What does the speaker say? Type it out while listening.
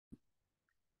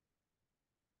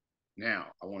Now,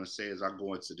 I want to say as I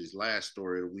go into this last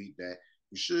story of the week that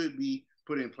we should be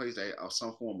putting in place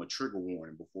some form of trigger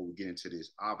warning before we get into this.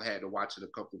 I've had to watch it a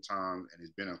couple of times and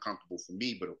it's been uncomfortable for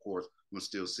me, but of course, we'll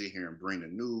still sit here and bring the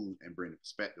news and bring the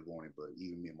perspective on it. But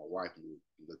even me and my wife, we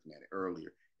were looking at it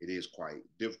earlier, it is quite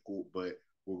difficult, but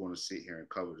we're going to sit here and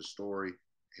cover the story.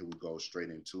 Here we go straight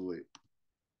into it.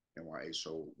 N.y.a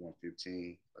show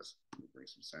 115. Let's bring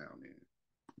some sound in.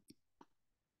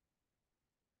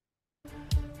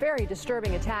 Very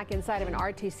disturbing attack inside of an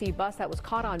RTC bus that was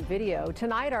caught on video.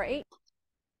 Tonight, our 8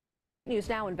 News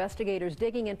Now investigators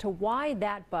digging into why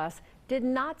that bus did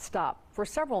not stop for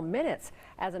several minutes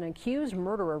as an accused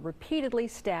murderer repeatedly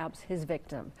stabs his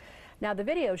victim. Now, the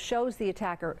video shows the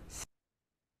attacker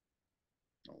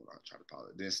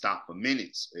didn't stop for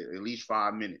minutes, at least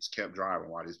 5 minutes, kept driving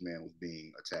while this man was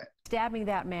being attacked. Stabbing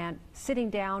that man, sitting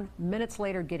down, minutes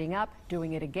later getting up,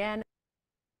 doing it again,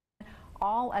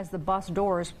 all as the bus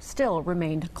doors still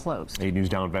remained closed. 8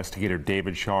 News Now investigator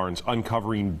David Sharns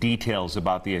uncovering details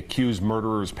about the accused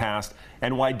murderer's past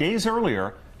and why days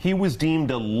earlier he was deemed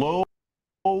a low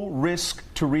risk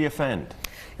to reoffend.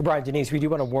 Brian, Denise, we do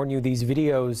want to warn you these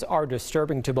videos are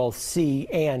disturbing to both see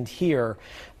and hear.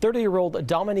 30-year-old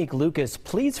Dominique Lucas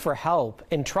pleads for help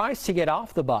and tries to get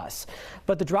off the bus,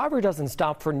 but the driver doesn't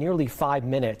stop for nearly 5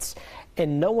 minutes,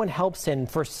 and no one helps him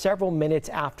for several minutes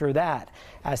after that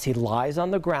as he lies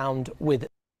on the ground with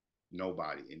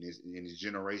nobody. In this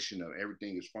generation of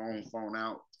everything is phone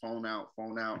out.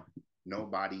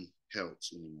 Nobody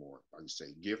helps anymore. Like you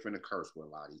say, gift and a curse with a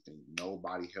lot of these things.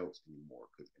 Nobody helps anymore.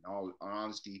 Because in all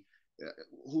honesty,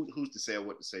 who's to say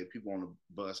what to say? People on the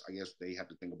bus, I guess they have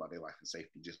to think about their life and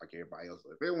safety just like everybody else.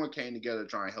 But if everyone came together to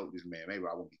try and help this man, maybe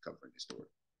I won't be covering this story.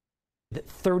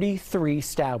 33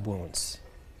 stab wounds.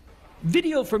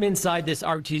 Video from inside this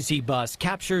RTC bus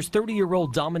captures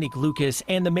 30-year-old Dominique Lucas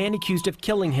and the man accused of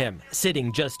killing him,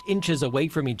 sitting just inches away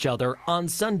from each other on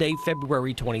Sunday,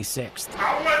 February 26th.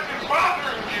 I wasn't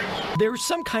bothering you. There's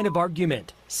some kind of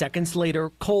argument. Seconds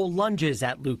later, Cole lunges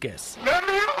at Lucas. Let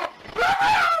me up! Let me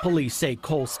up! Police say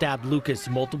Cole stabbed Lucas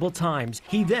multiple times.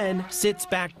 He then sits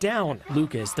back down.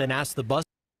 Lucas then asks the bus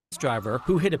driver,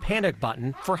 who hit a panic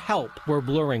button, for help. We're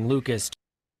blurring Lucas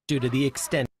due to the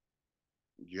extent.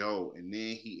 And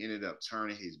then he ended up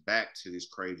turning his back to this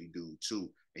crazy dude too.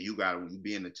 And you gotta, when you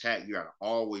being attacked, you gotta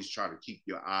always try to keep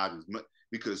your eyes as much,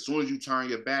 because as soon as you turn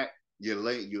your back, you're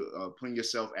putting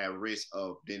yourself at risk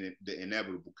of the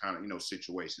inevitable kind of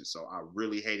situation. So I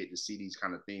really hated to see these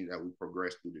kind of things that we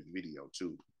progressed through this video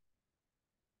too.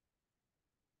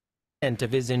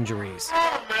 Of his injuries.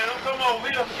 Oh, man, come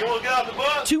on, you want to get out the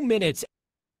bus? 2 minutes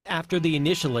after the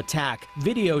initial attack,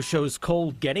 video shows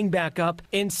Cole getting back up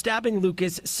and stabbing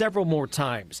Lucas several more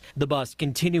times. The bus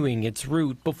continuing its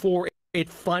route before it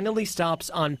finally stops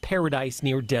on Paradise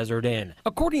near Desert Inn.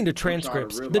 According to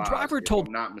transcripts, the driver told, if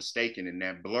I'm not mistaken, in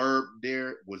that blurb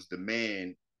there was the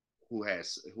man who had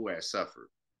suffered.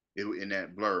 In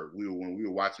that blurb, when we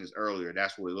were watching this earlier,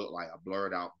 that's what it looked like, a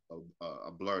blurred out,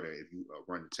 a blurter if you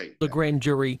run the tape. The grand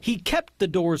jury, he kept the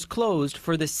doors closed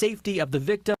for the safety of the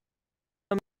victim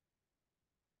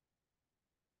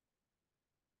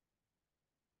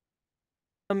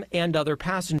and other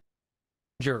passengers.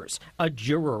 A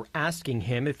juror asking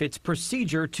him if it's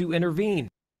procedure to intervene.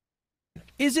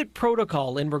 Is it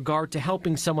protocol in regard to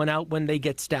helping someone out when they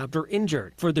get stabbed or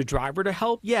injured? For the driver to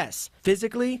help? Yes.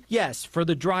 Physically? Yes, for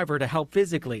the driver to help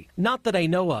physically. Not that I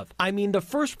know of. I mean, the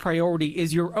first priority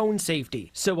is your own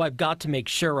safety. So I've got to make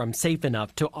sure I'm safe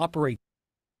enough to operate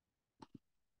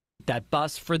that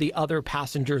bus for the other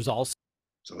passengers also.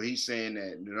 So he's saying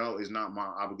that, it's not my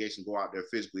obligation to go out there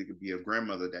physically. It could be a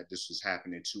grandmother that this was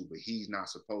happening to, but he's not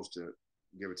supposed to,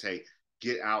 give or take,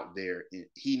 get out there. And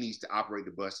he needs to operate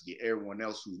the bus to get everyone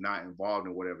else who's not involved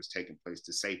in whatever's taking place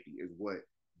to safety, is what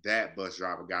that bus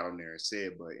driver got on there and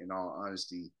said. But in all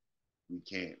honesty, we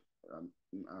can't.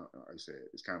 Like I said,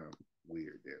 it's kind of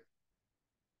weird there.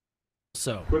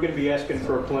 So we're going to be asking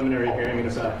for a preliminary hearing in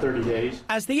about 30 days.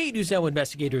 As the 8 News Now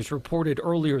investigators reported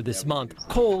earlier this month,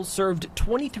 Cole served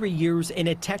 23 years in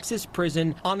a Texas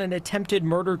prison on an attempted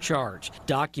murder charge.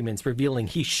 Documents revealing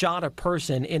he shot a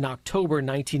person in October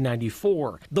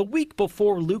 1994. The week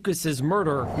before Lucas's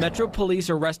murder, Metro Police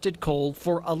arrested Cole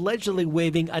for allegedly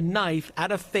waving a knife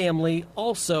at a family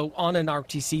also on an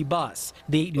RTC bus.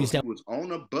 The 8 News Now was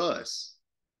on a bus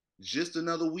just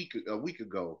a week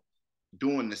ago,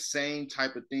 doing the same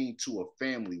type of thing to a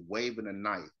family, waving a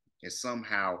knife, and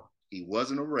somehow he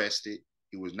wasn't arrested.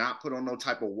 He was not put on no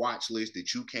type of watch list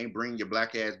that you can't bring your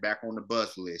black ass back on the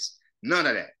bus list. None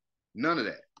of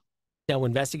that. Now,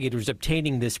 investigators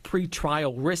obtaining this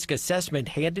pre-trial risk assessment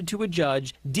handed to a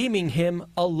judge, deeming him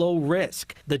a low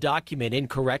risk. The document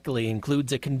incorrectly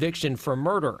includes a conviction for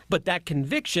murder, but that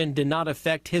conviction did not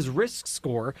affect his risk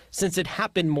score since it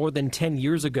happened more than 10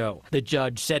 years ago. The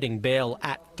judge setting bail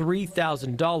at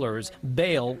 $3,000,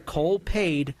 bail Cole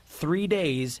paid 3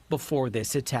 days before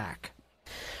this attack.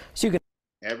 So you can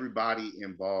everybody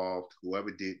involved,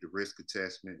 whoever did the risk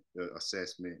assessment,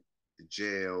 the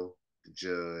jail, the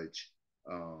judge,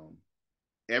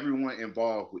 everyone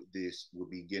involved with this will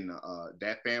be getting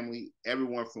that family,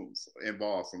 everyone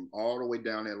involved from all the way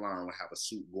down that line will have a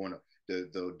suit going up.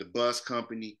 The bus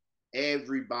company,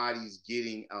 everybody's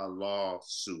getting a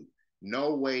lawsuit.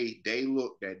 No way they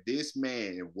looked at this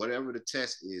man and whatever the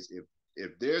test is.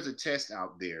 If there's a test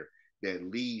out there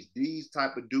that leads these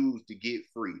type of dudes to get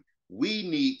free, we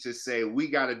need to say we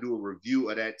got to do a review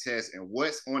of that test and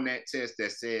what's on that test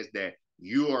that says that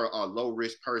you are a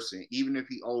low-risk person. Even if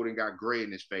he old and got gray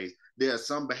in his face, there are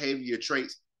some behavior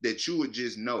traits that you would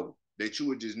just know,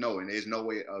 and there's no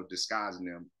way of disguising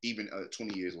them even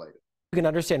 20 years later. You can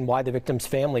understand why the victim's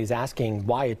family is asking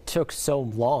why it took so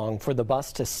long for the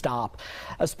bus to stop.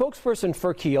 A spokesperson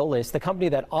for Keolis, the company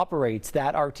that operates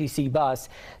that RTC bus,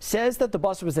 says that the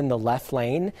bus was in the left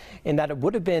lane and that it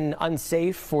would have been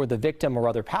unsafe for the victim or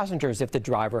other passengers if the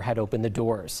driver had opened the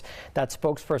doors. That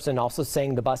spokesperson also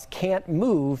saying the bus can't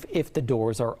move if the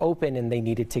doors are open and they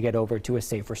needed to get over to a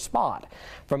safer spot.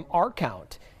 From our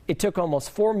count, it took almost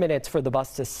 4 minutes for the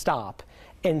bus to stop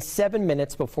and 7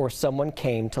 minutes before someone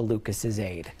came to Lucas's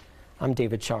aid. I'm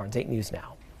David Sharns, 8 News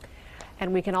Now.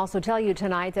 And we can also tell you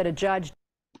tonight that a judge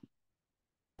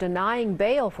denying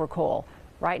bail for Cole.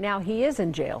 Right now he is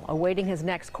in jail, awaiting his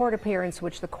next court appearance,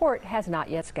 which the court has not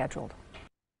yet scheduled.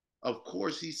 Of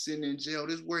course he's sitting in jail.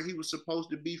 This is where he was supposed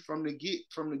to be from the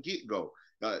get-go.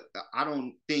 I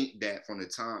don't think that from the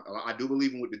time, I do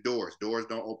believe in with the doors. Doors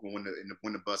don't open when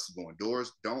the bus is going.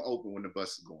 Doors don't open when the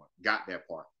bus is going. Got that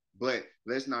part. But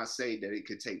let's not say that it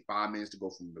could take 5 minutes to go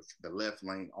from the left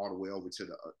lane all the way over to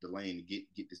the lane to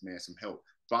get this man some help,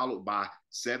 followed by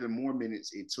 7 more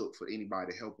minutes it took for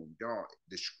anybody to help him. Dog,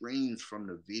 the screams from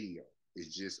the video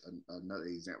is just another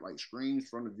example. Like, screams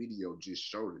from the video just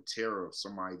show the terror of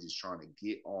somebody just trying to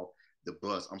get off the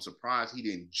bus. I'm surprised he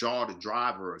didn't jaw the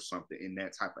driver or something in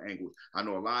that type of angle. I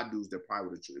know a lot of dudes that probably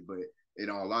would have, but in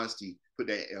all honesty, put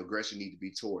that aggression need to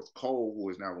be towards Cole, who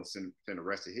is now going to spend the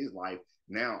rest of his life.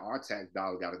 Now our tax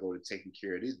dollar got to go to taking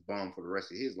care of this bum for the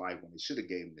rest of his life when they should have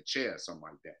gave him the chair or something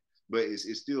like that. But it's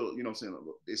still, you know what I'm saying,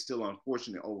 it's still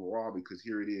unfortunate overall, because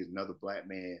here it is, another black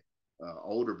man,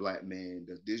 older black man,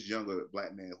 this younger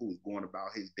black man who's going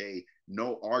about his day.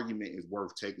 No argument is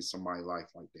worth taking somebody's life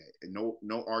like that. And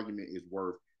no argument is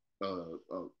worth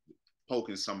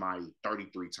poking somebody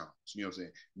 33 times. You know what I'm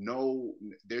saying? No,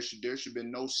 there should be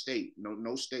no state, no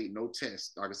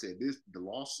test. Like I said, the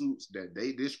lawsuits that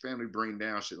this family bring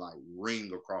down should like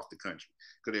ring across the country,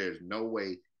 because there's no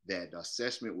way that the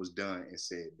assessment was done and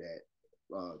said that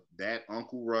that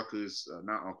Uncle Ruckus,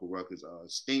 not Uncle Ruckus,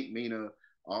 Stink Mina,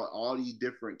 all these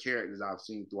different characters I've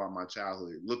seen throughout my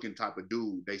childhood, looking type of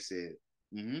dude, they said,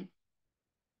 yeah,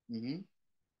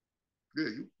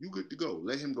 you good to go.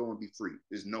 Let him go and be free.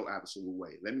 There's no absolute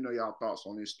way. Let me know y'all thoughts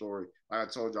on this story. Like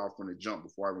I told y'all from the jump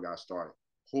before I even got started.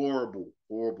 Horrible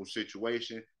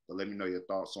situation. But let me know your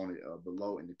thoughts on it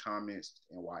below in the comments.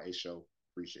 N.y.a show.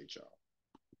 Appreciate y'all.